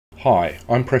Hi,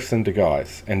 I'm Preston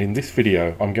DeGuys, and in this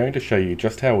video I'm going to show you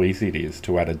just how easy it is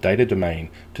to add a data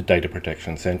domain to Data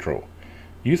Protection Central.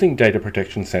 Using Data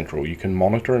Protection Central, you can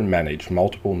monitor and manage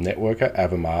multiple Networker,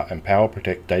 Avamar and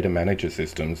PowerProtect Data Manager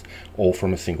Systems all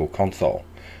from a single console.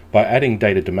 By adding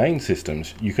data domain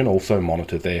systems, you can also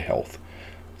monitor their health.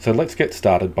 So let's get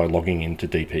started by logging into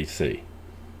DPC.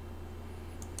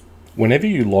 Whenever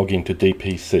you log into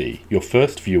DPC, your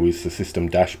first view is the system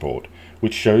dashboard,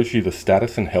 which shows you the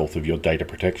status and health of your data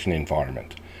protection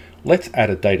environment. Let's add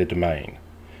a data domain.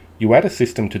 You add a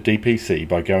system to DPC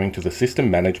by going to the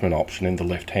System Management option in the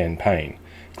left-hand pane.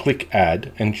 Click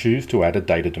Add and choose to add a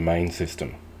data domain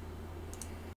system.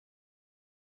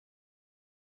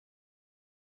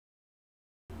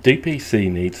 DPC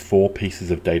needs 4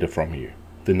 pieces of data from you: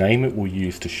 the name it will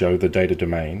use to show the data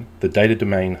domain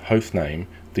hostname,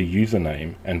 the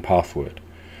username, and password.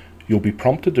 You'll be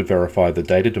prompted to verify the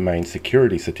data domain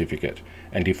security certificate,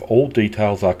 and if all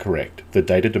details are correct, the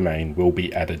data domain will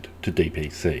be added to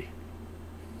DPC.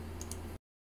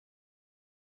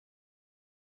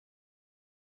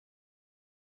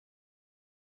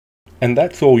 And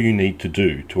that's all you need to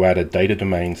do to add a data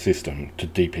domain system to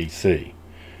DPC.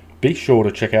 Be sure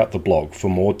to check out the blog for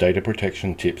more data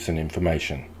protection tips and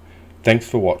information. Thanks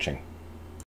for watching.